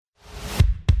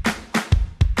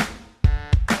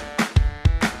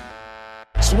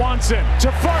Swanson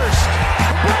to first.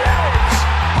 Browns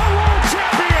are world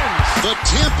champions. The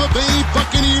Tampa Bay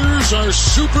Buccaneers are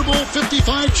Super Bowl 55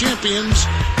 champions,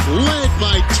 led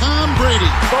by Tom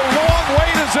Brady. The long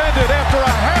wait has ended after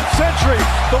a half century.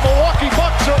 The Milwaukee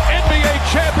Bucks are NBA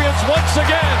champions once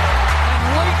again. And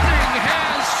lightning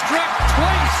has struck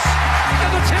twice,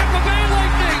 and the Tampa Bay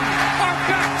Lightning are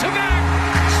back-to-back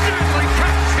Stanley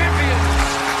Cup champions.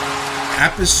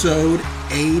 Episode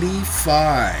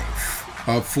 85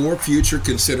 of For Future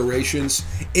Considerations.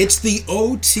 It's the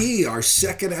OT, our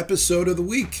second episode of the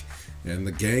week. And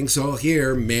the gang's all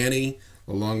here. Manny,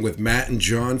 along with Matt and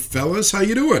John. Fellas, how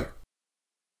you doing?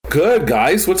 Good,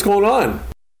 guys. What's going on?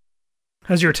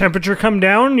 Has your temperature come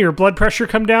down? Your blood pressure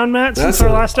come down, Matt, since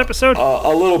our last episode? A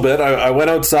little bit. I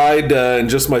went outside in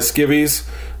just my skivvies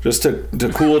just to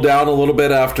cool down a little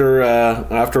bit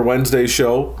after Wednesday's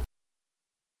show.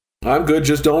 I'm good.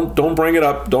 Just don't bring it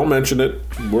up. Don't mention it.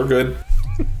 We're good.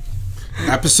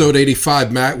 Episode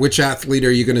 85. Matt, which athlete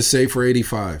are you going to say for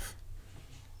 85?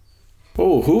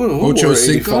 Oh, who Ocho wore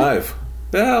Cinco? 85?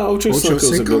 Yeah, Ocho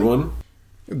Cinco's a good one.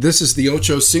 This is the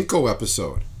Ocho Cinco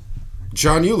episode.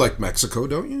 John, you like Mexico,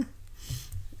 don't you?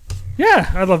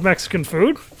 Yeah, I love Mexican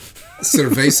food.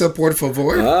 Cerveza, por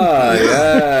favor. Ah,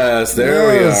 yes.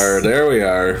 There we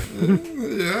are.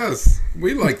 Yes,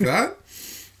 we like that.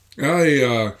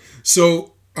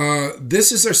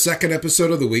 This is our second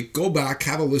episode of the week. Go back,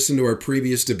 have a listen to our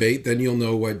previous debate. Then you'll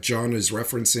know what John is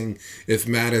referencing if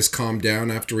Matt has calmed down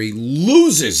after he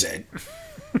loses it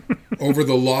over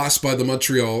the loss by the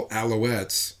Montreal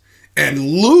Alouettes and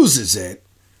loses it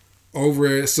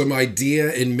over some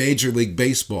idea in Major League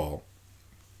Baseball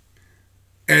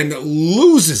and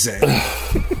loses it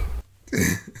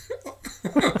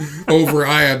over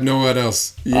I have no what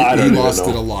else. He lost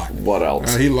it a lot. What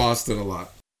else? He lost it a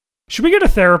lot. Should we get a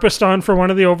therapist on for one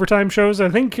of the overtime shows? I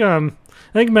think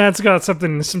Matt's got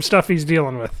some stuff he's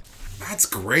dealing with. That's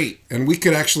great. And we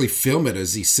could actually film it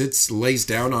as he lays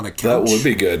down on a couch. That would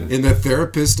be good. In the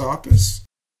therapist office.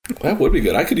 That would be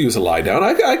good. I could use a lie down.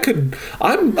 I could.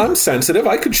 I'm sensitive.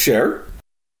 I could share.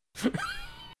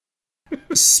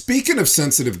 Speaking of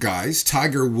sensitive guys,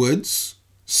 Tiger Woods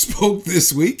spoke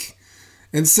this week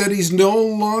and said he's no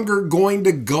longer going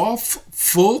to golf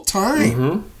full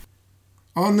time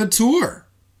on the tour.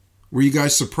 Were you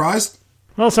guys surprised?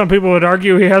 Well, some people would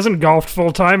argue he hasn't golfed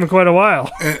full time in quite a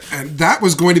while. And that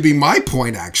was going to be my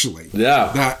point, actually.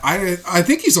 Yeah. That I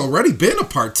think he's already been a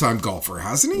part-time golfer,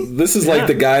 hasn't he? This is like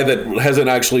the guy that hasn't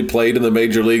actually played in the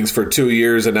major leagues for 2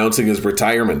 years announcing his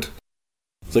retirement.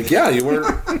 It's like, yeah, you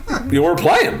weren't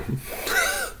playing.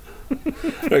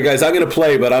 All right, guys, I'm going to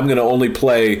play, but I'm going to only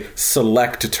play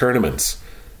select tournaments.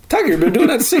 Tiger, you've been doing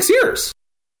that 6 years.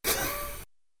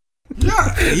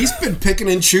 Yeah, he's been picking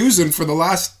and choosing for the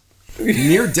last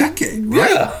near decade,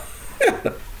 right?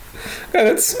 Yeah,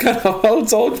 that's kind of how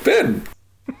it's always been.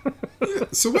 Yeah.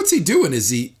 So what's he doing? Is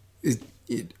he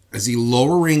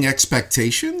lowering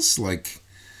expectations? Like,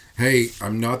 hey,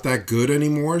 I'm not that good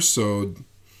anymore, so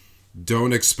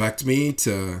don't expect me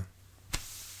to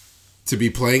be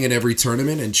playing in every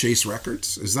tournament and chase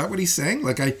records? Is that what he's saying?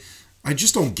 Like, I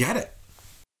just don't get it.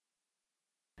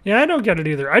 Yeah, I don't get it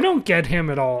either. I don't get him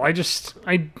at all. I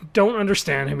don't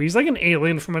understand him. He's like an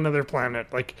alien from another planet.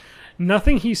 Like,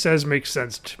 nothing he says makes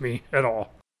sense to me at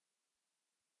all.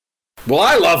 Well,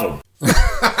 I love him.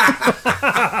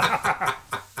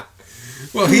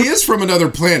 Well, he is from another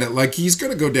planet. Like, he's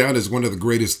going to go down as one of the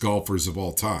greatest golfers of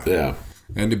all time. Yeah.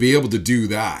 And to be able to do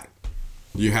that,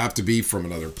 you have to be from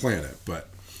another planet. But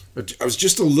I was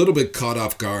just a little bit caught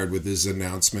off guard with his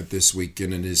announcement this week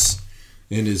and in his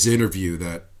interview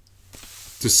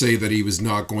to say that he was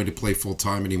not going to play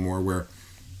full-time anymore, where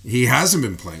he hasn't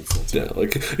been playing full-time. Yeah,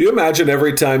 like, you imagine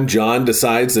every time John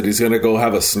decides that he's going to go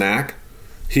have a snack,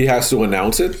 he has to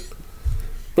announce it.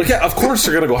 But yeah, of course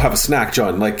you're going to go have a snack,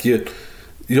 John. Like, you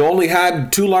only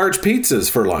had 2 large pizzas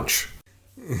for lunch.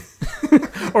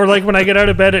 Or like when I get out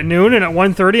of bed at noon and at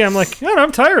 1:30, I'm like, oh,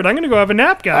 I'm tired. I'm going to go have a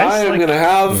nap, guys. I am going to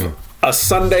have a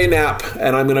Sunday nap,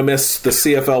 and I'm going to miss the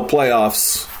CFL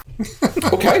playoffs.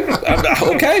 Okay.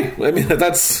 Okay. I mean,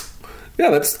 that's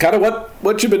kind of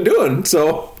what you've been doing.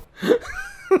 So,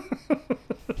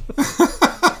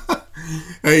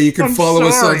 hey, you can follow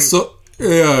us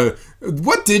on.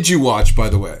 What did you watch, by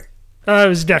the way? It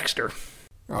was Dexter.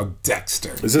 Oh,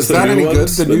 Dexter! Is this that the new any one? good?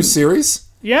 The new series?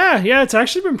 Yeah, it's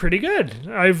actually been pretty good.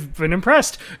 I've been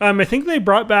impressed. I think they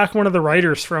brought back one of the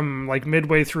writers from like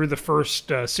midway through the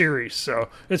first series, so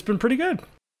it's been pretty good.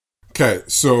 Okay,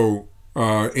 so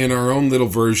in our own little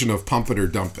version of Pump It or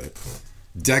Dump It,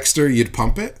 Dexter, you'd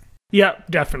pump it? Yeah,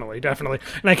 definitely.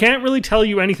 And I can't really tell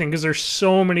you anything because there's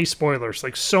so many spoilers.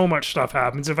 Like, so much stuff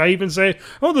happens. If I even say,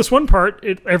 oh, this one part,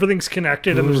 everything's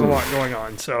connected and there's a lot going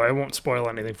on. So I won't spoil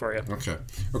anything for you.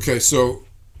 Okay, so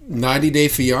 90 Day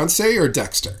Fiancé or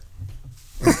Dexter?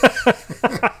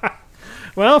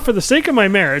 Well, for the sake of my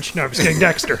marriage... No, I'm just kidding.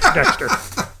 Dexter.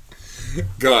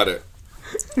 Got it.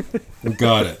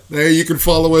 There, you can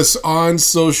follow us on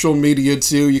social media,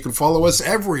 too. You can follow us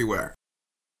everywhere.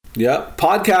 Yeah,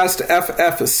 Podcast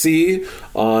FFC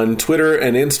on Twitter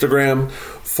and Instagram.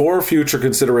 For Future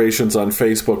Considerations on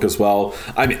Facebook as well.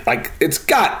 I mean, like, it's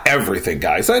got everything,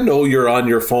 guys. I know you're on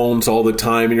your phones all the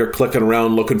time and you're clicking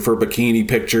around looking for bikini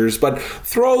pictures, but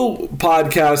throw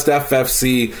Podcast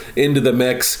FFC into the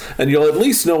mix and you'll at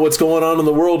least know what's going on in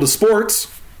the world of sports,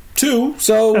 too.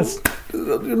 So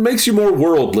it makes you more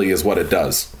worldly is what it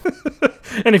does.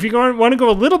 And if you want to go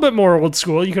a little bit more old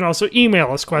school, you can also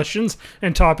email us questions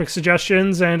and topic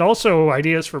suggestions and also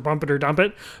ideas for Bump It or Dump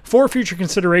It for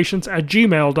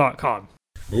futureconsiderations@gmail.com.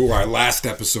 Ooh, our last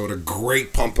episode, a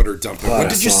great Pump It or Dump It. What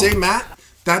did you say, Matt?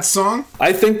 That song?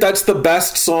 I think that's the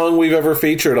best song we've ever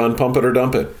featured on Pump It or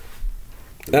Dump It.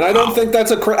 And I don't think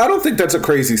that's a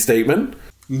crazy statement.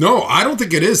 No, I don't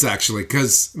think it is, actually,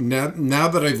 because now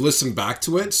that I've listened back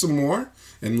to it some more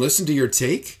and listened to your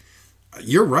take,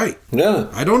 you're right. Yeah.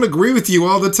 I don't agree with you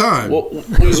all the time, well,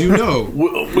 as you know.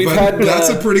 That's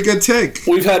a pretty good take.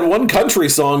 We've had one country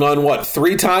song on,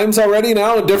 3 times already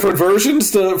now in different versions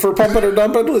for Pump It or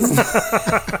Dump It?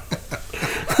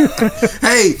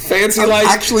 Hey, fancy life.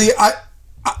 Actually, I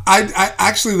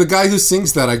actually, the guy who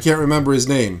sings that, I can't remember his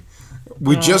name.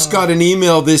 We just got an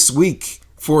email this week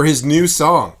for his new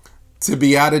song to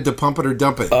be added to Pump It or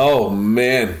Dump It. Oh,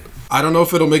 man. I don't know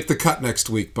if it'll make the cut next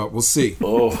week, but we'll see.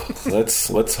 Oh, let's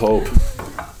hope.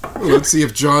 Let's see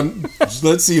if John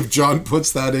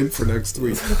puts that in for next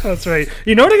week. That's right.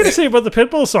 You know what I'm going to say about the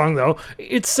Pitbull song, though?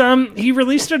 It's he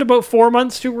released it about 4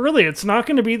 months too early. It's not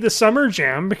going to be the summer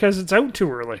jam because it's out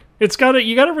too early. You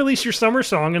got to release your summer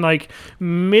song in like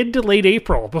mid to late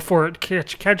April before it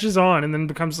catches on and then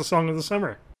becomes the song of the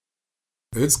summer.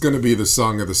 It's going to be the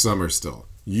song of the summer still.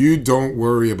 You don't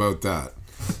worry about that.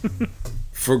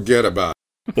 Forget about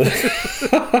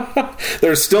it.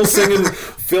 They're still singing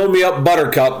Fill Me Up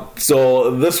Buttercup,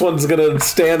 so this one's going to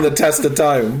stand the test of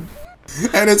time.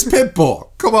 And it's Pitbull.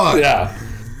 Come on. Yeah.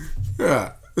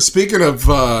 Speaking of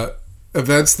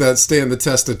events that stand the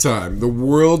test of time, the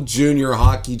World Junior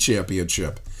Hockey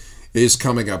Championship is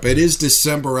coming up. It is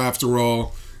December after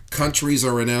all. Countries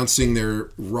are announcing their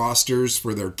rosters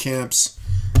for their camps,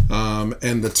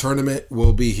 and the tournament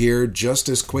will be here just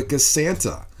as quick as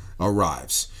Santa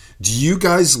arrives. Do you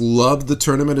guys love the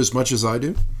tournament as much as I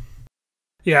do?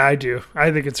 Yeah, I do.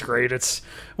 I think it's great. It's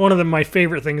one of my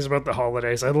favorite things about the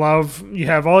holidays. I love you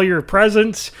have all your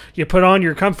presents, you put on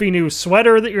your comfy new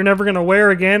sweater that you're never going to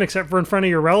wear again except for in front of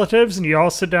your relatives, and you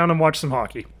all sit down and watch some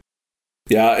hockey.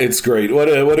 Yeah, it's great. What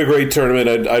a great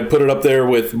tournament. I'd put it up there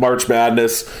with March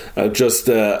Madness, just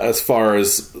as far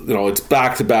as, it's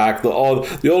back-to-back. The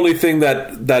only thing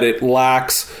that it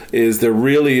lacks is there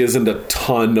really isn't a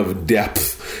ton of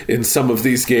depth in some of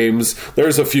these games.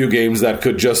 There's a few games that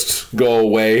could just go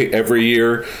away every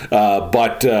year,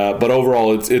 but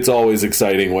overall, it's always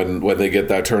exciting when they get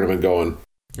that tournament going.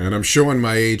 And I'm showing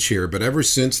my age here, but ever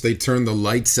since they turned the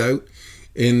lights out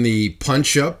in the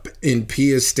punch-up in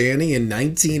Piastani in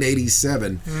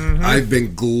 1987, I've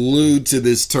been glued to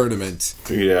this tournament.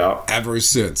 Yeah. Ever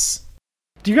since.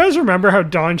 Do you guys remember how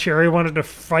Don Cherry wanted to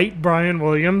fight Brian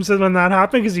Williams when that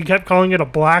happened because he kept calling it a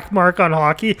black mark on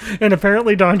hockey? And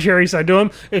apparently Don Cherry said to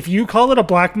him, if you call it a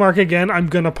black mark again, I'm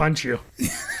going to punch you.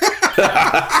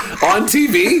 On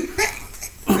TV?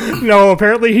 No,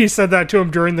 apparently he said that to him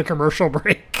during the commercial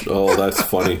break. Oh, that's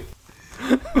funny.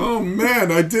 Oh,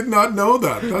 man, I did not know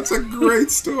that. That's a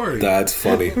great story. That's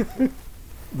funny.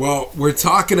 Well, we're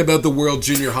talking about the World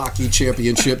Junior Hockey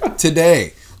Championship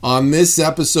today on this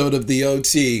episode of the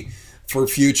OT for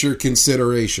Future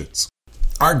Considerations.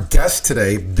 Our guest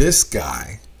today, this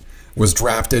guy, was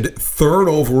drafted 3rd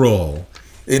overall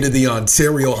into the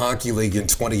Ontario Hockey League in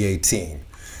 2018.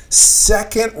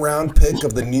 2nd round pick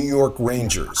of the New York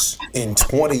Rangers in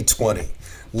 2020.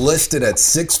 Listed at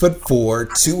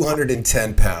 6'4",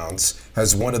 210 pounds,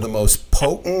 has one of the most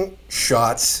potent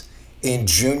shots in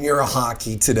junior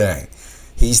hockey today.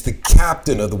 He's the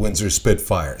captain of the Windsor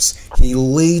Spitfires. He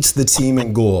leads the team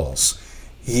in goals.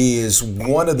 He is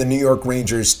one of the New York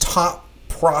Rangers' top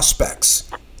prospects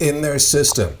in their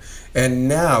system. And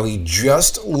now he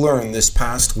just learned this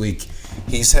past week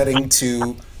he's heading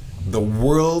to the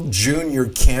World Junior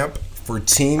Camp for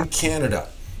Team Canada.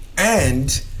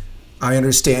 And I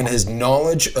understand his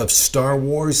knowledge of Star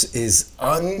Wars is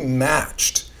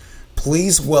unmatched.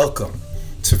 Please welcome,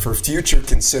 for future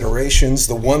considerations,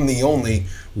 the one, the only,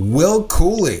 Will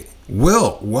Cooley.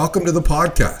 Will, welcome to the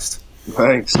podcast.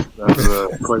 Thanks. That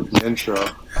was quite the intro.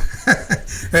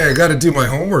 Hey, I got to do my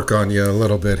homework on you a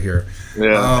little bit here.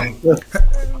 Yeah.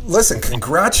 Listen,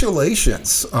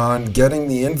 congratulations on getting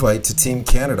the invite to Team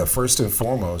Canada, first and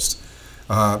foremost.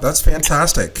 That's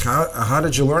fantastic. How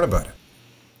did you learn about it?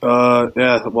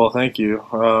 Yeah, well, thank you.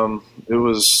 It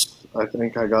was, I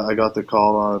think I got the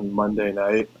call on Monday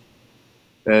night,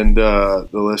 and the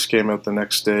list came out the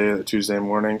next day, Tuesday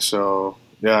morning, so...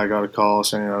 Yeah, I got a call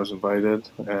saying I was invited,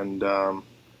 and I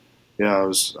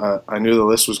knew the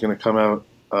list was going to come out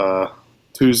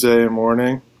Tuesday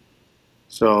morning.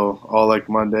 So all like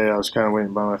Monday, I was kind of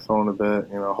waiting by my phone a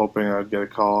bit, hoping I'd get a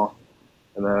call.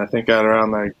 And then I think at around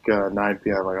 9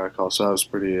 p.m. I got a call, so that was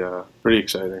pretty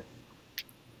exciting.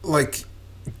 Like,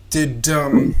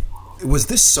 was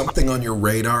this something on your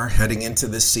radar heading into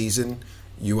this season?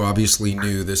 You obviously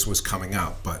knew this was coming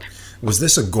out, but was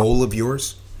this a goal of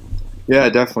yours? Yeah,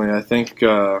 definitely. I think,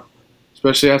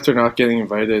 especially after not getting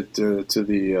invited to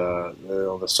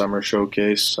the summer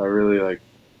showcase, I really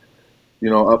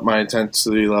up my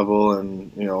intensity level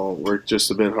and work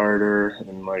just a bit harder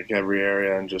in like every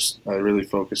area, and I really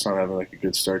focused on having like a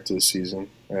good start to the season,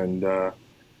 and to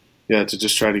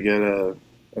just try to get an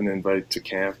invite to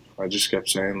camp. I just kept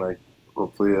saying like,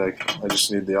 hopefully, like I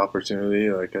just need the opportunity,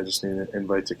 like I just need an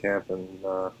invite to camp, and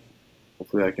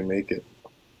hopefully I can make it.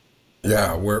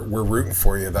 Yeah, we're rooting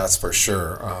for you, that's for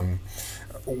sure.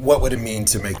 What would it mean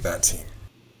to make that team?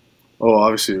 Oh,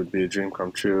 obviously it would be a dream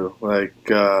come true. Like,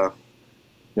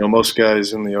 most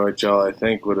guys in the OHL, I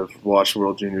think, would have watched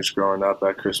World Juniors growing up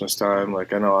at Christmas time.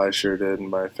 Like, I know I sure did, and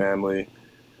my family,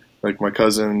 like my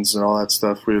cousins and all that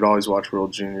stuff, we would always watch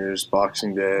World Juniors,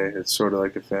 Boxing Day. It's sort of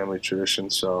like a family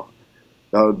tradition, so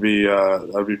that would be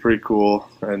pretty cool,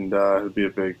 and it would be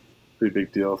a pretty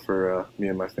big deal for me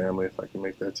and my family if I can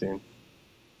make that team.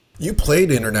 You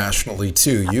played internationally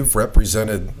too. You've had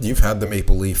the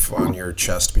Maple Leaf on your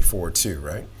chest before too,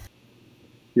 right?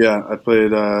 Yeah, I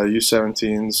played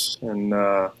U17s in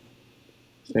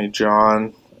St.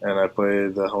 John, and I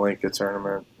played the Hlinka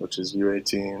tournament, which is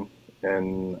U18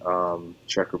 in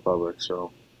Czech Republic.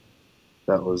 So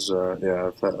that was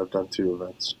I've done 2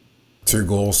 events. 2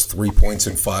 goals, 3 points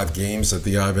in 5 games at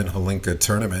the Ivan Hlinka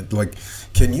tournament. Like,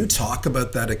 can you talk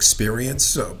about that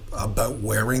experience, about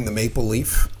wearing the Maple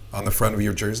Leaf on the front of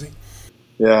your jersey?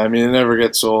 Yeah, I mean, it never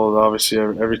gets old. Obviously,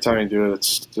 every time you do it,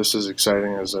 it's just as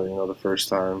exciting as the first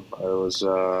time.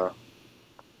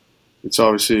 It's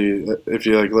obviously, if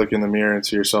you like look in the mirror and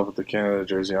see yourself with the Canada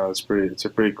jersey on, it's a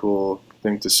pretty cool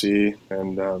thing to see.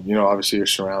 And obviously, you're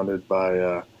surrounded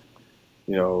by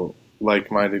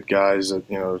like-minded guys that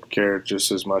care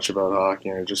just as much about hockey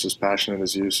and are just as passionate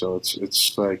as you. So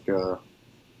it's like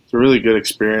it's a really good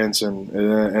experience, and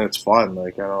it's fun.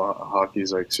 Like, I know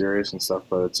hockey's like serious and stuff,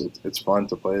 but it's fun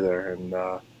to play there, and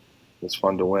it's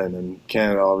fun to win. And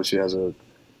Canada obviously has a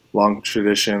long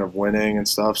tradition of winning and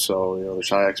stuff, so there's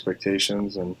high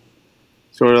expectations, and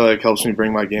sort of like helps me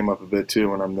bring my game up a bit too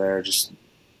when I'm there. Just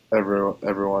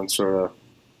everyone sort of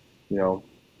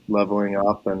leveling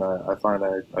up, and I find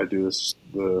I do this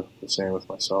the same with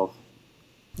myself.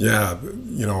 Yeah,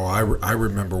 I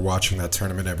remember watching that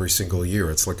tournament every single year.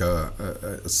 It's like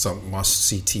some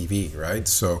must-see TV, right?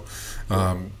 So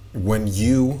when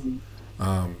you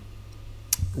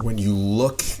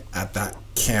look at that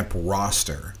camp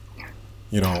roster,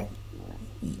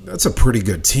 that's a pretty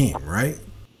good team, right?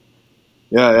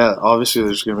 Yeah. Obviously,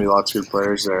 there's going to be lots of good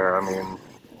players there. I mean,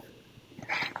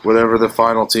 whatever the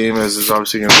final team is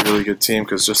obviously going to be a really good team,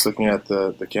 because just looking at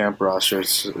the camp roster,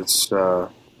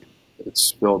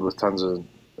 it's filled with tons of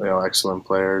excellent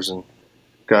players and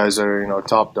guys that are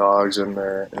top dogs in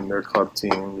their club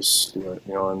teams, in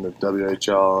the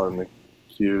WHL and the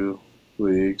Q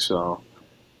League. So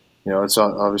it's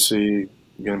obviously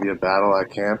going to be a battle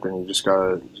at camp, and you just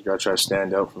gotta try to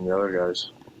stand out from the other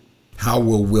guys. How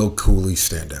will Will Cooley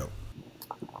stand out?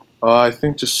 I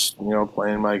think just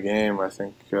playing my game. I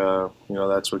think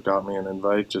that's what got me an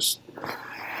invite. Just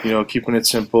keeping it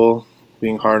simple,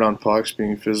 being hard on pucks,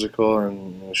 being physical,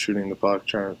 and shooting the puck,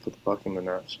 trying to put the puck in the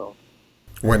net. So,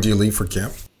 when do you leave for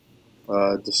camp?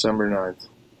 December 9th.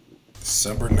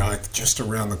 December 9th, just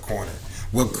around the corner.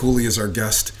 Will Cooley is our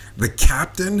guest, the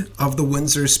captain of the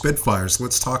Windsor Spitfires.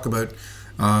 Let's talk about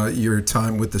your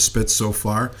time with the Spits so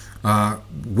far.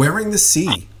 Wearing the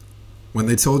C. When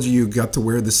they told you got to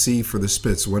wear the C for the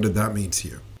Spits, what did that mean to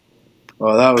you?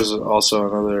 Well, that was also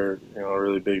another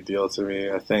really big deal to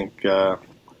me. I think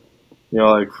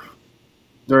like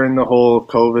during the whole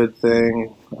COVID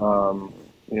thing,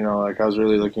 like I was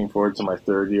really looking forward to my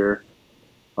third year.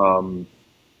 Trying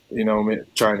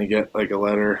to get like a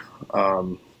letter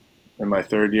in my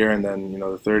third year, and then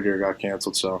the third year got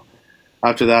canceled. So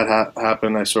after that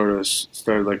happened, I sort of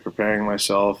started like preparing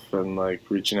myself and like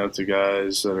reaching out to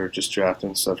guys that are just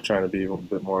drafting stuff, trying to be a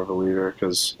bit more of a leader,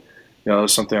 because that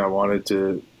was something I wanted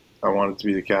to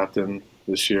be the captain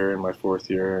this year in my fourth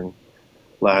year and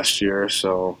last year.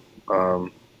 So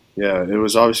it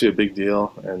was obviously a big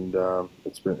deal, and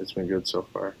it's been good so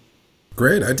far.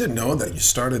 Great. I didn't know that you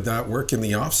started that work in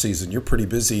the off season. You're pretty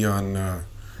busy on the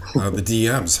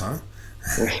DMs, huh?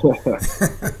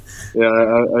 Yeah,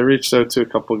 I reached out to a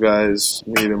couple guys,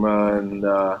 Niedema and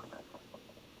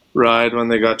Ride, when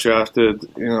they got drafted,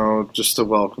 just to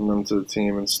welcome them to the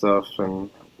team and stuff.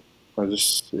 And I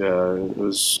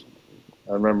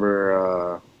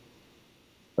remember,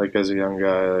 like as a young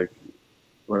guy, like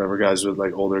whenever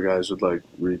older guys would like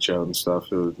reach out and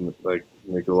stuff, it would like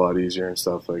make it a lot easier and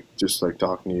stuff, like just like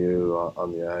talking to you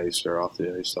on the ice or off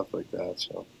the ice, stuff like that.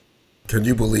 So, can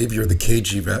you believe you're the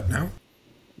KG vet now?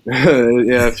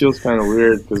 Yeah, it feels kind of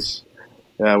weird because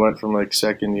I went from like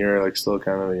second year, like still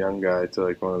kind of a young guy, to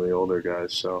like one of the older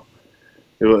guys. So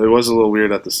it was a little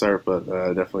weird at the start, but I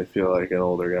definitely feel like an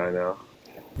older guy now.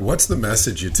 What's the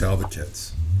message you tell the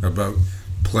kids about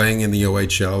playing in the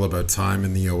OHL, about time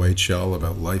in the OHL,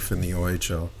 about life in the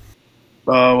OHL?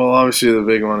 Well, obviously the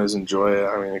big one is enjoy it.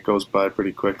 I mean, it goes by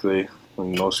pretty quickly,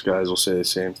 and most guys will say the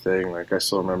same thing. Like, I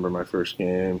still remember my first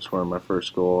game, scoring my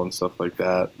first goal and stuff like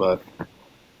that. But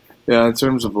yeah, in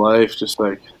terms of life, just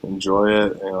like enjoy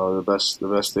it. The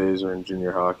best days are in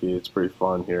junior hockey. It's pretty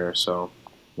fun here. So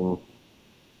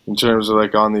in terms of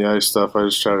like on the ice stuff, I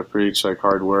just try to preach like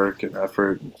hard work and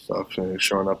effort and stuff,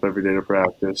 showing up every day to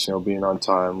practice, being on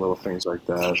time, little things like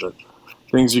that. But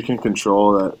things you can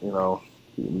control that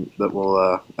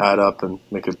will add up and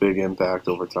make a big impact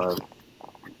over time.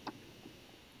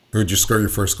 Who'd you score your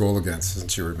first goal against,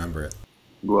 since you remember it?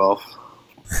 Guelph.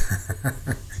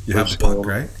 You have the puck,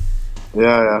 right?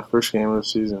 Yeah, first game of the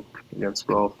season against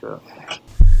Guelph, yeah.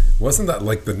 Wasn't that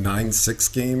like the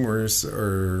 9-6 game, or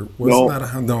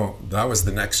no, that was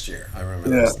the next year. I remember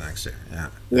that was the next year, yeah.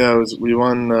 Yeah, we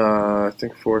won, I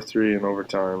think 4-3 in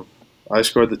overtime. I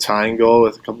scored the tying goal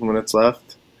with a couple minutes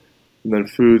left, and then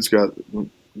Foods got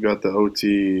the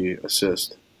OT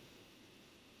assist.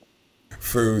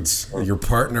 Foods, your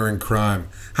partner in crime.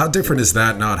 How different is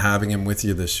that, not having him with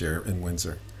you this year in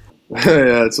Windsor?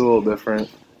 Yeah, it's a little different.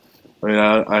 I mean,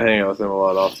 I hang out with him a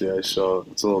lot off the ice, so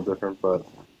it's a little different. But,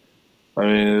 I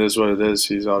mean, it is what it is.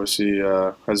 He's obviously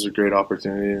has a great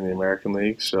opportunity in the American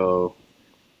League. So,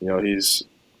 he's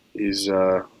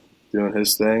doing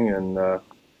his thing, and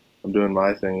I'm doing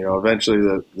my thing. Eventually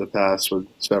the paths would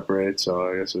separate, so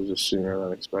I guess it was just sooner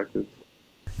than expected.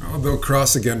 Oh, they'll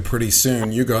cross again pretty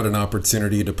soon. You got an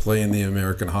opportunity to play in the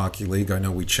American Hockey League. I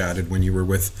know we chatted when you were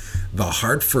with the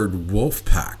Hartford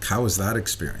Wolfpack. How was that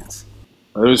experience?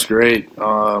 It was great.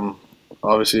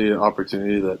 Obviously, an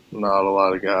opportunity that not a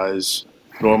lot of guys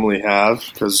normally have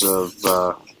because of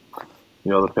the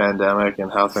pandemic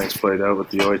and how things played out with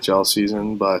the OHL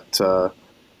season. But it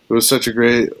was such a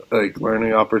great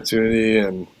learning opportunity,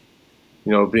 and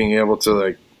being able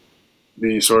to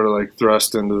be sort of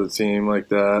thrust into the team like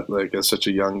that, as such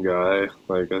a young guy.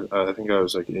 I think I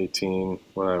was 18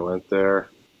 when I went there,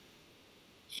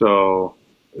 so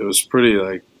it was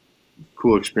pretty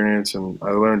cool experience, and I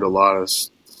learned a lot of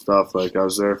stuff. I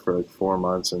was there for 4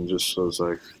 months, and just was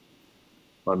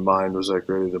my mind was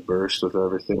ready to burst with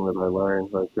everything that I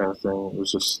learned, kind of thing. It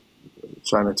was just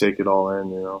trying to take it all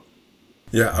in,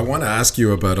 Yeah, I want to ask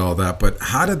you about all that, but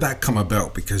how did that come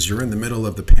about? Because you're in the middle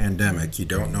of the pandemic. You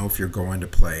don't know if you're going to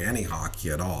play any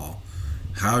hockey at all.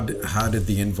 How did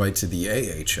the invite to the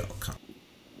AHL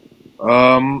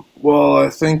come? Well, I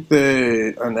think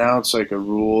they announced a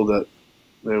rule that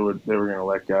they were going to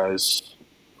let guys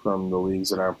from the leagues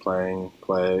that aren't playing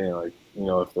play.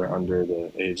 If they're under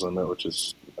the age limit, which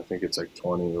is, I think it's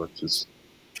 20,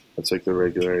 that's the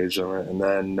regular age limit. And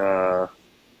then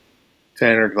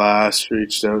Tanner Glass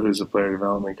reached out, who's a player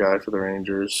development guy for the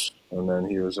Rangers, and then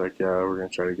he was like, yeah, we're going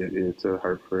to try to get you to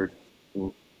Hartford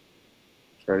and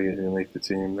try to get you to make the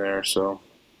team there. So,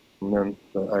 and then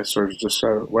I sort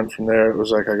of went from there. It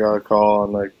was I got a call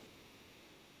on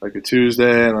a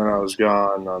Tuesday, and then I was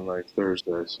gone on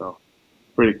Thursday. So,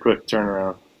 pretty quick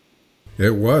turnaround.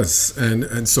 It was.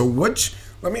 And so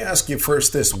let me ask you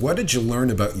first this. What did you learn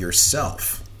about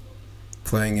yourself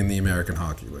playing in the American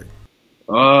Hockey League?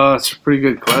 That's a pretty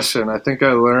good question. I think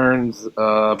I learned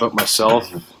about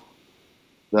myself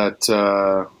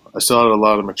that I still had a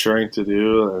lot of maturing to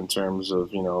do in terms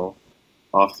of,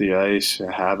 off the ice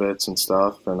habits and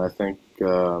stuff. And I think,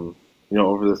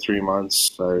 over the 3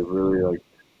 months, I really like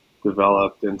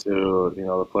developed into,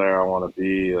 the player I want to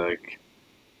be, like,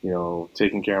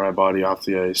 taking care of my body off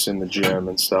the ice in the gym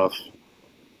and stuff.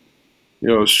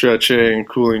 Stretching,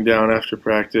 cooling down after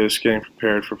practice, getting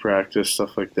prepared for practice,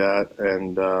 stuff like that.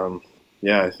 And,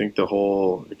 I think the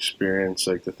whole experience,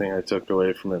 like the thing I took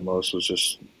away from it most was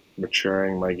just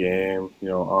maturing my game,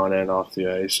 on and off the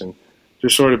ice, and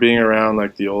just sort of being around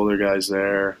like the older guys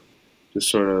there. Just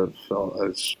sort of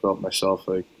felt myself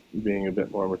like being a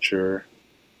bit more mature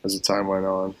as the time went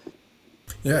on.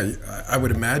 Yeah, I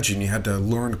would imagine you had to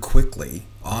learn quickly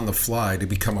on the fly to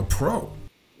become a pro.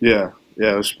 Yeah,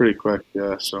 it was pretty quick.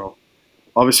 Yeah, so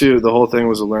obviously the whole thing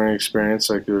was a learning experience.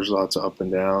 Like there's lots of up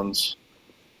and downs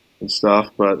and stuff,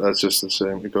 but that's just the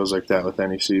same. It goes like that with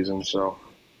any season. So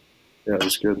yeah, it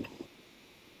was good.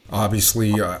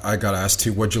 Obviously, I got asked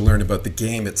too, what'd you learn about the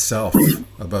game itself,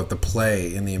 about the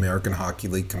play in the American Hockey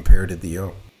League compared to the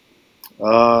O?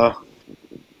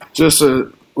 Just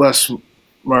a less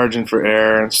margin for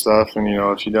error and stuff, and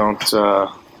if you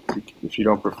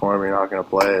don't perform, you're not going to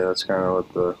play. That's kind of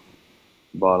what the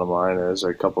bottom line is.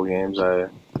 Like a couple games I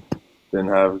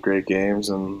didn't have great games,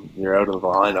 and you're out of the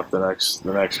lineup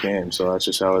the next game. So that's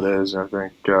just how it is. And I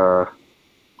think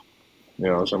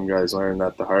some guys learn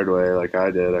that the hard way, like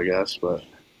I did, I guess. But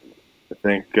I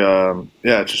think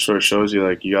it just sort of shows you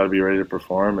like you got to be ready to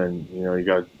perform, and you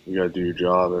got to do your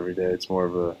job every day. It's more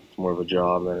of a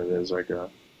job than it is like a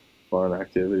fun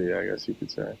activity, I guess you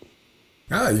could say.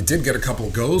 You did get a couple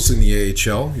of goals in the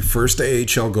AHL. Your first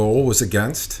AHL goal was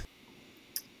against?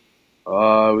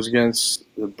 It was against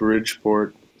the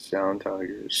Bridgeport Sound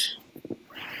Tigers.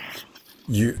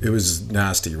 It was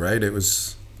nasty, right? It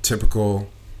was typical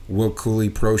Will Cooley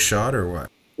pro shot or what?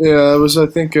 Yeah, it was, I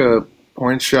think, a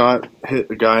point shot, hit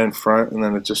the guy in front, and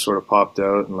then it just sort of popped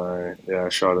out, and I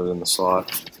shot it in the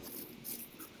slot.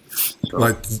 So.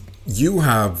 Like, you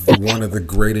have one of the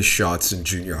greatest shots in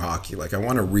junior hockey. Like, I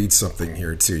want to read something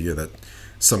here to you that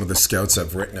some of the scouts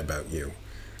have written about you.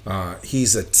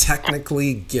 He's a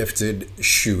technically gifted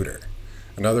shooter.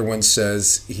 Another one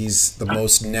says he's the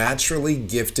most naturally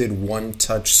gifted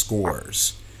one-touch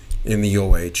scorers in the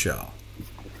OHL.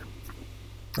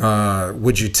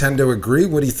 Would you tend to agree?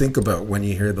 What do you think about when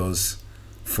you hear those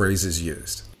phrases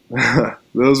used?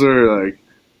 Those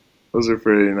are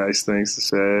pretty nice things to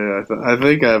say. I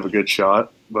think I have a good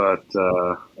shot, but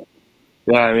I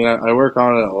work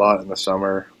on it a lot in the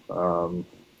summer.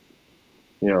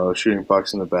 Shooting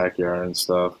pucks in the backyard and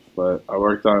stuff. But I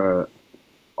worked on it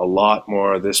a lot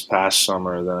more this past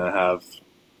summer than I have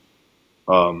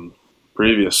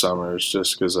previous summers,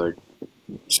 just because like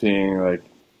seeing like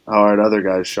how hard other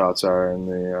guys' shots are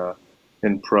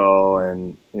in pro,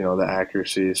 and the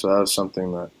accuracy. So that was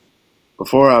something that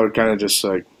before I would kind of just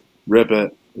like rip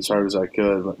it as hard as I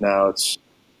could, but now it's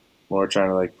more trying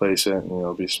to like place it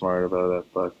and be smart about it.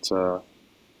 But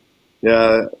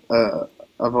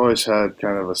I've always had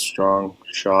kind of a strong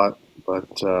shot,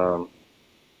 but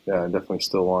I definitely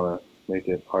still want to make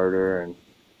it harder and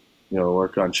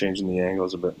work on changing the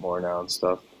angles a bit more now and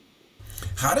stuff.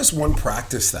 How does one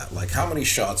practice that? Like, how many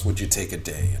shots would you take a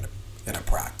day in a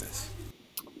practice?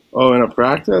 Oh, in a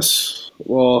practice?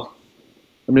 Well,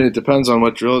 I mean, it depends on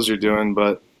what drills you're doing,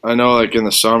 but I know like in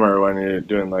the summer when you're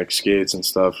doing like skates and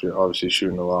stuff, you're obviously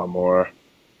shooting a lot more.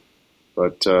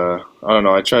 But I don't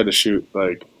know, I tried to shoot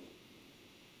like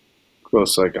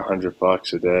close to like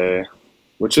 $100 a day,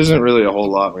 which isn't really a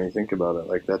whole lot when you think about it.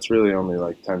 Like that's really only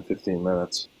like 10-15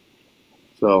 minutes.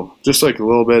 So just like a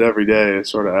little bit every day, it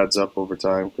sort of adds up over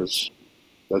time, because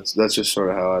that's just sort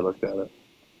of how I looked at it.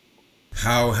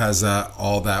 How has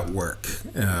all that work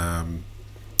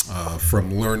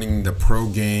from learning the pro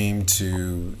game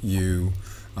to you,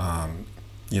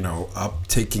 up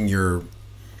taking your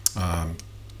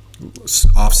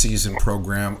off-season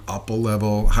program up a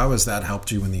level? How has that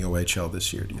helped you in the OHL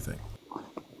this year, do you think?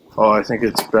 Oh, I think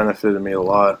it's benefited me a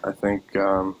lot. I think,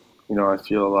 I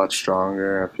feel a lot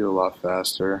stronger. I feel a lot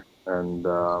faster. And,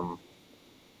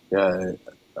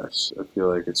 I feel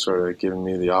like it's sort of given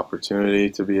me the opportunity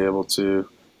to be able to,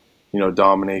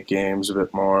 dominate games a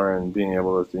bit more, and being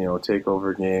able to, take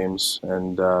over games.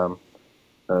 And now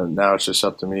it's just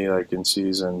up to me, like in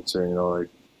season, to,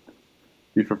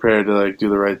 be prepared to do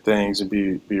the right things and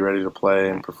be ready to play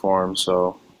and perform.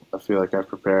 So I feel like I've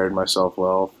prepared myself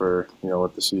well for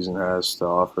what the season has to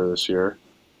offer this year,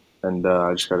 and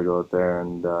I just got to go out there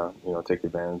and take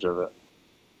advantage of it.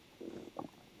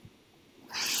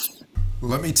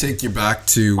 Let me take you back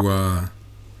to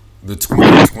the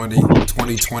 2020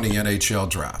 NHL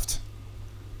draft.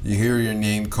 You hear your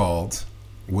name called,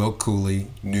 Will Cooley,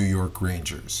 New York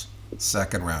Rangers,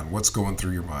 second round. What's going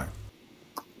through your mind?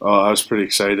 Oh, I was pretty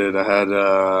excited. I had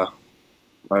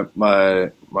my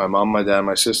mom, my dad,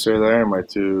 my sister there, and my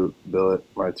two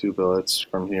billets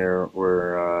from here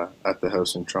were at the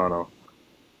house in Toronto.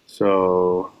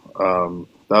 So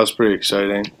that was pretty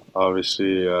exciting.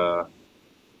 Obviously, I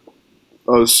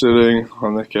was sitting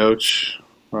on the couch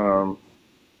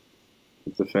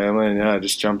with the family, and I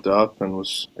just jumped up and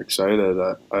was excited.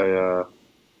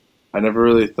 I never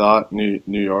really thought New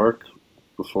York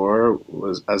before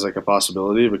was as like a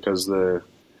possibility, because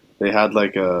they had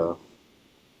like a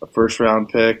first round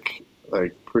pick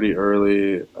like pretty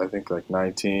early, I think like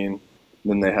 19. And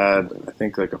then they had, I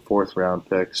think, like a fourth round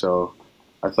pick. So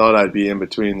I thought I'd be in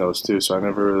between those two. So I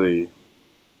never really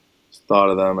thought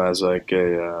of them as like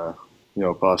a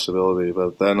possibility.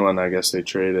 But then when I guess they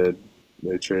traded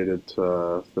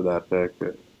for that pick,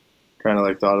 it kind of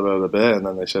like thought about it a bit, and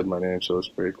then they said my name, so it was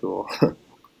pretty cool.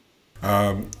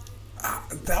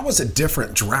 That was a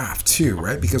different draft too,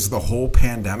 right? Because of the whole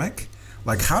pandemic.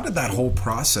 Like, how did that whole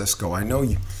process go? I know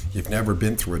you've never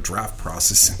been through a draft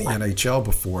process in the NHL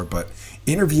before, but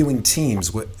interviewing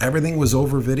teams, everything was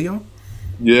over video?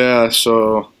 Yeah,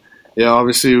 so,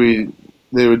 obviously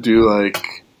they would do,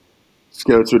 like,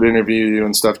 scouts would interview you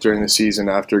and stuff during the season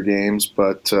after games,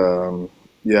 but,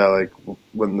 like,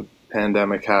 when the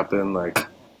pandemic happened, like,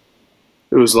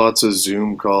 it was lots of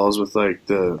Zoom calls with, like,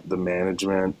 the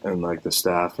management and, like, the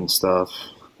staff and stuff,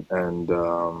 and,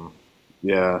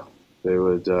 they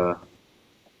would,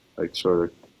 like, sort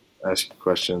of ask you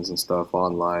questions and stuff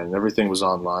online. Everything was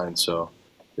online, so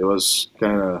it was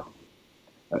kind of...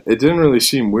 It didn't really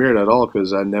seem weird at all,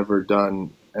 because I'd never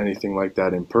done anything like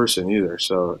that in person either.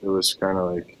 So it was kind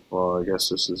of like, well, I guess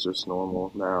this is just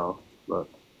normal now. But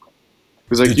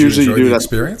because like usually you do that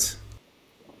experience.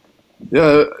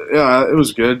 Yeah, it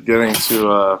was good getting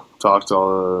to talk to all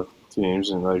the teams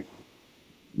and like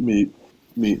meet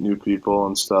new people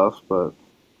and stuff. But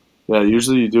yeah,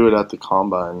 usually you do it at the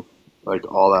combine, like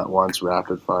all at once,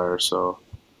 rapid fire. So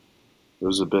it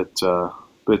was a bit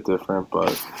different,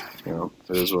 but it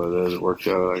is what it is. It worked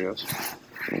out, I guess.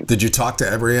 Did you talk to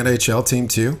every NHL team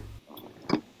too?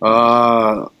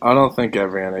 I don't think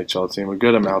every NHL team. A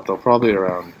good amount, though. Probably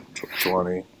around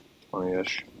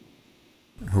 20-ish.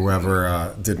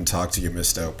 Whoever didn't talk to you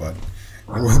missed out, but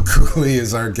Will Cooley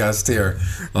is our guest here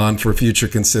on For Future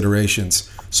Considerations.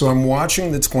 So I'm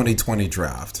watching the 2020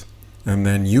 draft, and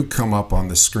then you come up on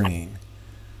the screen,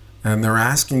 and they're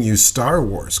asking you Star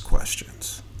Wars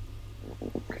questions.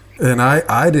 And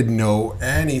I didn't know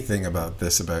anything about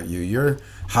this about you.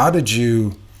 How did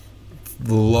you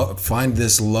find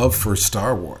this love for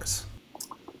Star Wars?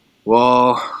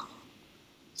 Well,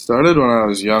 started when I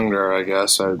was younger, I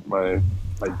guess. My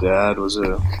dad was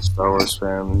a Star Wars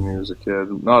fan when he was a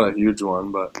kid. Not a huge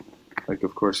one, but like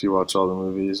of course he watched all the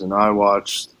movies, and I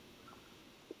watched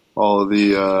all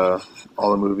the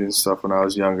movies and stuff when I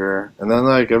was younger. And then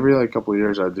like every like couple of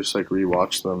years, I'd just like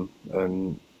rewatch them,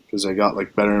 and because I got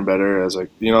like better and better as like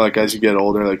like as you get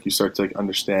older, like you start to like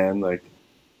understand like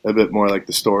a bit more like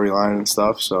the storyline and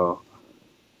stuff. So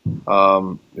I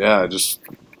love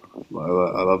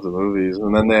the movies.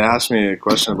 And then they asked me a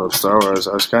question about Star Wars.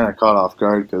 I was kind of caught off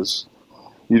guard because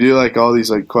you do like all these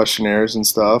like questionnaires and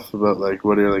stuff about like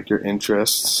what are like your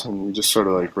interests, and you just sort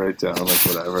of like write down like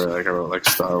whatever. Like I wrote like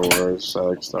Star Wars. I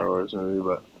like Star Wars movie,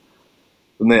 but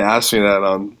when they asked me that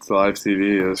on live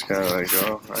TV, it was kind of like,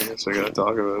 oh, I guess I got to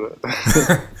talk about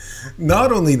it.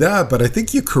 Not only that, but I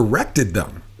think you corrected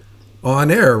them on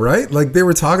air, right? Like they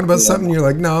were talking about something, and you're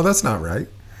like, no, that's not right.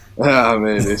 Yeah,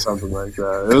 maybe something like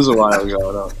that. It was a while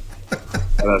ago.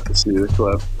 I'd have to see the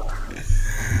clip.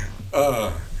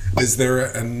 Is there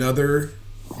another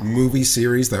movie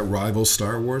series that rivals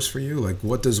Star Wars for you? Like,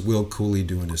 what does Will Cooley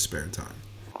do in his spare time?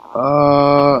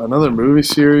 Another movie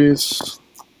series.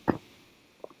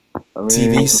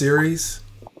 TV series?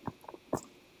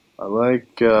 I like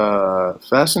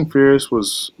Fast and Furious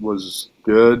was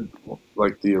good,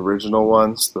 like the original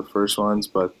ones, the first ones,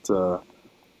 but the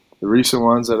recent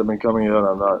ones that have been coming out,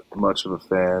 I'm not much of a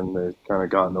fan. They've kind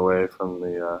of gotten away from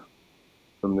the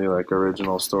like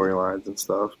original storylines and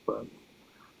stuff. But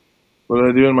what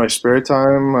I do in my spare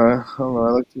time, I don't know.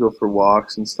 I like to go for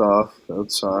walks and stuff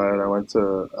outside. I went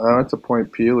to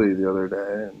Point Pelee the other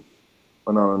day and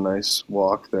went on a nice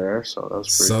walk there. So that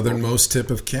was pretty southernmost tip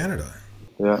of Canada.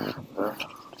 Yeah.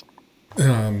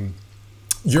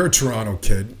 You're a Toronto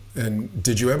kid, and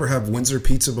did you ever have Windsor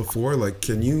pizza before? Like,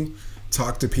 can you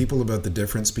talk to people about the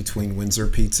difference between Windsor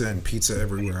pizza and pizza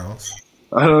everywhere else?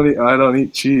 I don't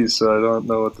eat cheese, so I don't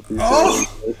know what the pizza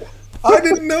is. I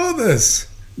didn't know this.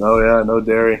 No, yeah, no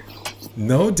dairy.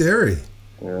 No dairy.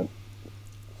 Yeah.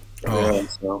 Oh, Yeah,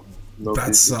 so no that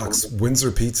pizza. sucks.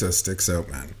 Windsor Pizza sticks out,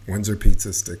 man. Windsor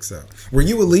Pizza sticks out. Were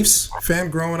you a Leafs fan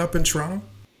growing up in Toronto?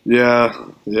 Yeah.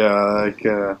 Like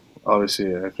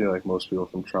obviously, I feel like most people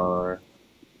from Toronto are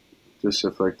just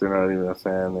if like they're not even a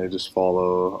fan, they just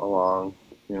follow along,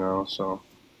 you know. So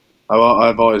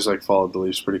I've always like followed the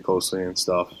Leafs pretty closely and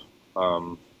stuff.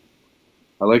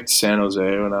 I liked San Jose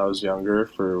when I was younger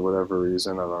for whatever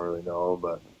reason. I don't really know,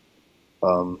 but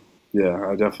yeah,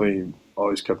 I definitely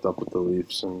always kept up with the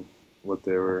Leafs and what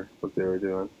they were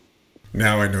doing.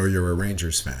 Now I know you're a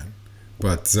Rangers fan,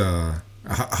 but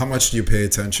how much do you pay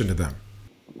attention to them?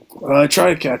 I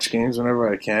try to catch games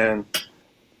whenever I can.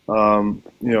 You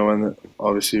know, and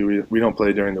obviously we don't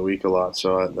play during the week a lot,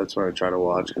 so that's when I try to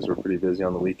watch because we're pretty busy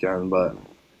on the weekend. But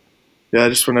yeah,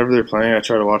 just whenever they're playing, I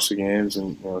try to watch the games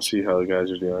and see how the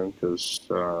guys are doing because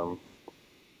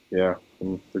yeah,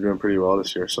 and they're doing pretty well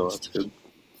this year, so that's good.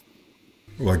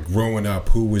 Like growing up,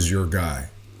 who was your guy?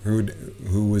 Who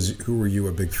were you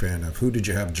a big fan of? Who did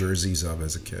you have jerseys of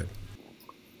as a kid?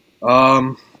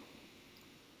 I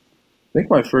think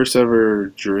my first ever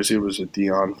jersey was a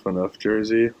Dion Phaneuf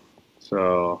jersey.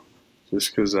 So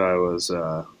just because I was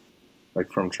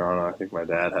like from Toronto, I think me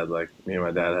and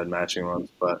my dad had matching ones.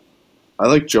 But I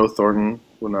liked Joe Thornton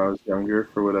when I was younger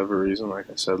for whatever reason. Like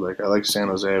I said, like I liked San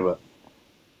Jose, but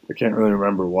I can't really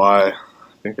remember why.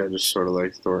 I think I just sort of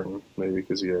liked Thornton, maybe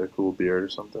because he had a cool beard or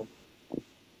something.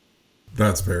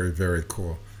 That's very, very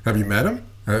cool. Have you met him?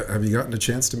 Have you gotten a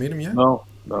chance to meet him yet? No,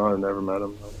 I've never met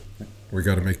him. We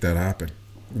got to make that happen.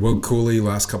 Will Cooley,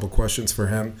 last couple questions for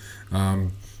him.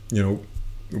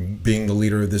 Being the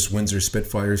leader of this Windsor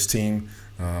Spitfires team,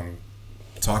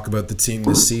 talk about the team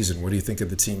this season. What do you think of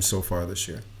the team so far this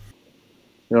year?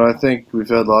 I think we've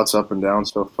had lots up and down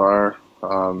so far.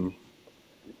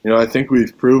 I think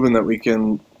we've proven that we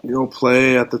can,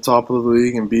 play at the top of the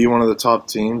league and be one of the top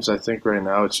teams. I think right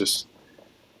now it's just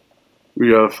we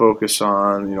got to focus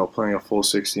on, playing a full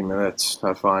 60 minutes.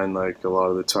 I find like a lot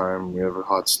of the time we have a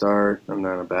hot start and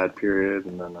then a bad period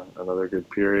and then another good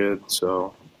period.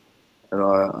 So,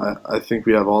 I think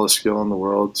we have all the skill in the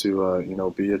world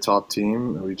to, be a top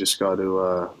team. And we just got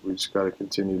to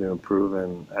continue to improve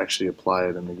and actually apply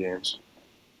it in the games.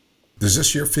 Does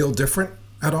this year feel different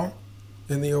at all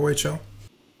in the OHL?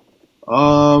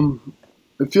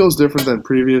 It feels different than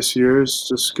previous years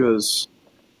just because,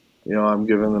 I'm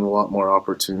given a lot more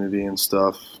opportunity and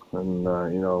stuff and,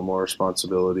 more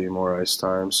responsibility, more ice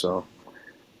time. So,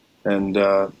 and,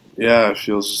 it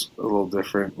feels a little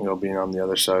different, being on the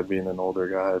other side, being an older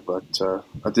guy. But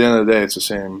at the end of the day, it's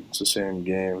the same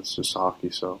game. It's just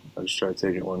hockey. So I just try to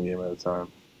take it one game at a time.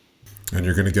 And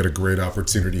you're going to get a great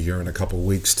opportunity here in a couple of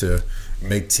weeks to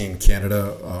make Team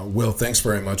Canada. Will, thanks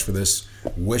very much for this.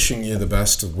 Wishing you the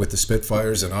best with the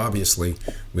Spitfires and obviously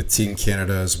with Team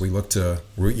Canada as we look to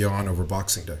root you on over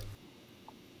Boxing Day.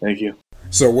 Thank you.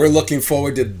 So we're looking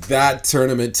forward to that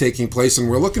tournament taking place, and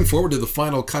we're looking forward to the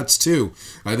final cuts too.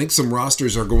 I think some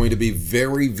rosters are going to be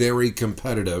very, very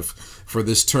competitive for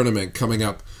this tournament coming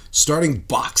up, starting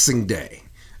Boxing Day,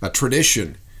 a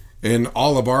tradition in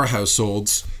all of our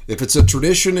households. If it's a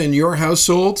tradition in your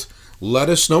household, let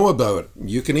us know about it.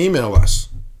 You can email us.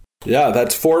 Yeah,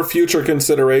 that's for future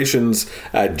considerations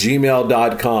at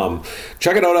gmail.com.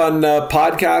 Check it out on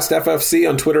Podcast FFC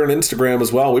on Twitter and Instagram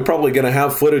as well. We're probably going to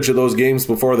have footage of those games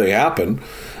before they happen.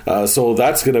 So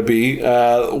that's going to be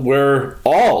where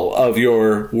all of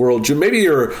your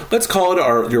let's call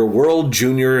it your World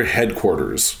Junior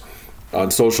headquarters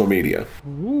on social media.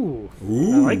 Ooh,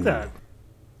 I like that.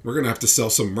 We're going to have to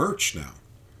sell some merch now.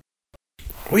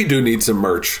 We do need some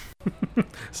merch.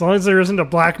 As long as there isn't a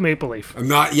black maple leaf.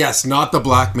 Not the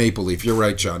black maple leaf. You're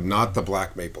right, John. Not the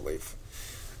black maple leaf.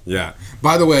 Yeah.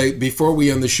 By the way, before we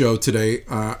end the show today,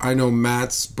 I know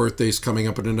Matt's birthday is coming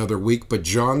up in another week, but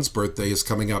John's birthday is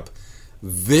coming up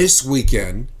this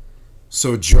weekend.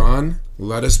 So, John,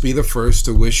 let us be the first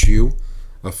to wish you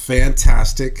a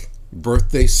fantastic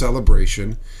birthday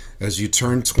celebration as you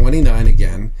turn 29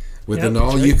 again with an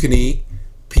all-you-can-eat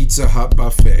Pizza Hut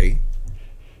buffet.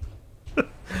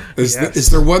 Is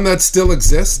there one that still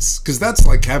exists? Because that's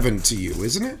like heaven to you,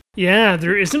 isn't it? Yeah,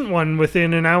 there isn't one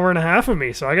within an hour and a half of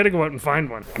me, so I got to go out and find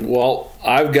one. Well,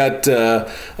 I've got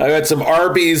some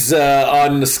Arby's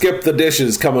on Skip the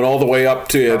Dishes coming all the way up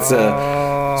to you. It's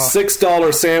a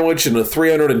 $6 sandwich and a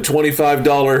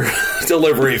 $325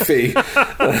 delivery fee.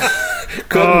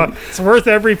 It's worth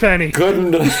every penny.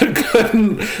 Couldn't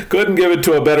give it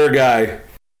to a better guy.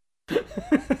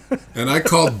 And I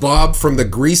called Bob from the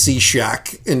Greasy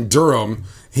Shack in Durham.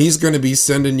 He's going to be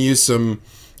sending you some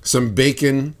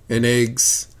bacon and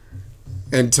eggs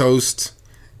and toast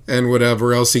and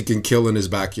whatever else he can kill in his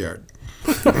backyard.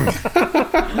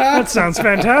 That sounds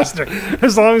fantastic.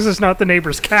 As long as it's not the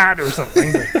neighbor's cat or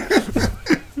something.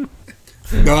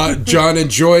 John,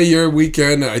 enjoy your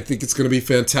weekend. I think it's going to be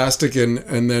fantastic.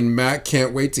 And then Matt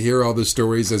can't wait to hear all the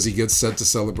stories as he gets set to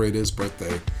celebrate his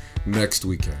birthday next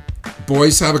weekend.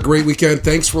 Boys, have a great weekend.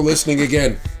 Thanks for listening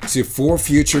again to For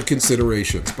Future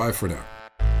Considerations. Bye for now.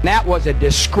 That was a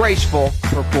disgraceful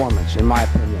performance, in my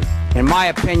opinion. In my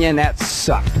opinion, that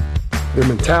sucked. Their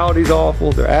mentality's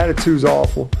awful. Their attitude's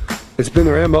awful. It's been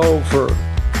their MO for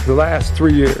the last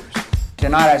 3 years.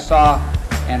 Tonight I saw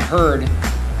and heard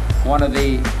one of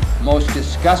the most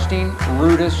disgusting,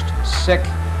 rudest, sick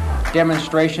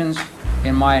demonstrations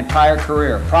in my entire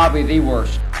career. Probably the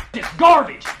worst. It's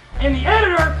garbage. And the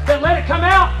editor that let it come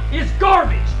out is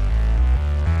garbage.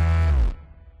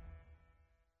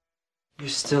 You're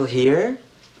still here?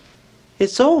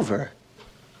 It's over.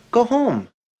 Go home.